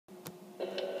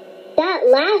That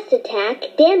last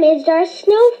attack damaged our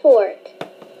snow fort.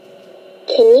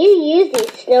 Can you use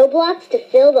these snow blocks to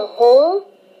fill the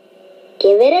hole?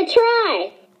 Give it a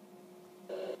try.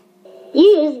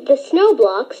 Use the snow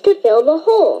blocks to fill the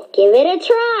hole. Give it a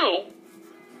try.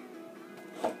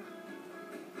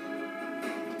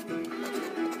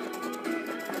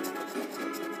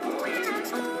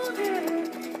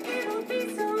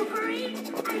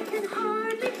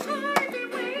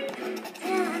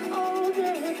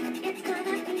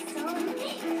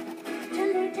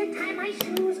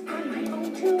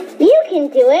 You can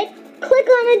do it. Click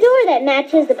on a door that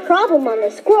matches the problem on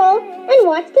the scroll and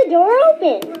watch the door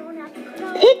open.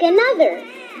 Pick another.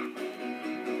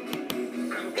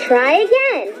 Try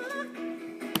again.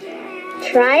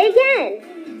 Try again.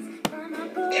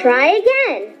 Try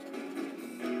again.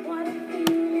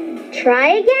 Try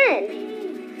again.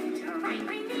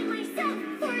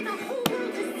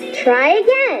 Try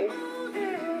again.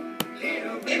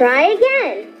 Try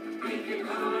again.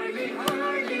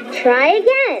 Try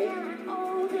again.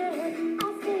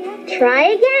 Try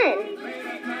again.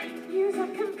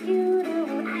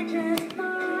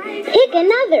 Pick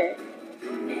another.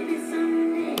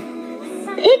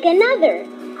 Pick another.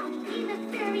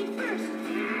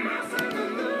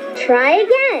 Try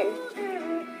again.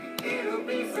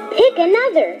 Pick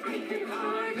another.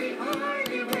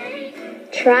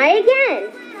 Try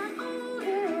again.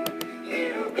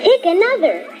 Pick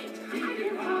another.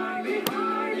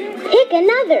 Pick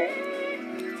another.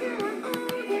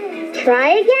 Try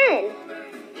again.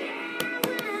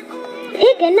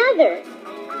 Pick another.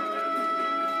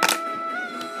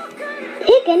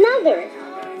 Pick another.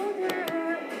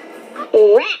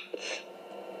 Rats!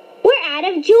 We're out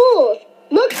of jewels.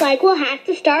 Looks like we'll have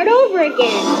to start over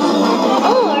again.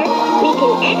 Or we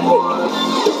can exit.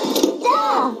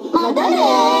 자, 바다네.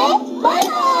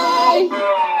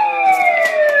 바이바이.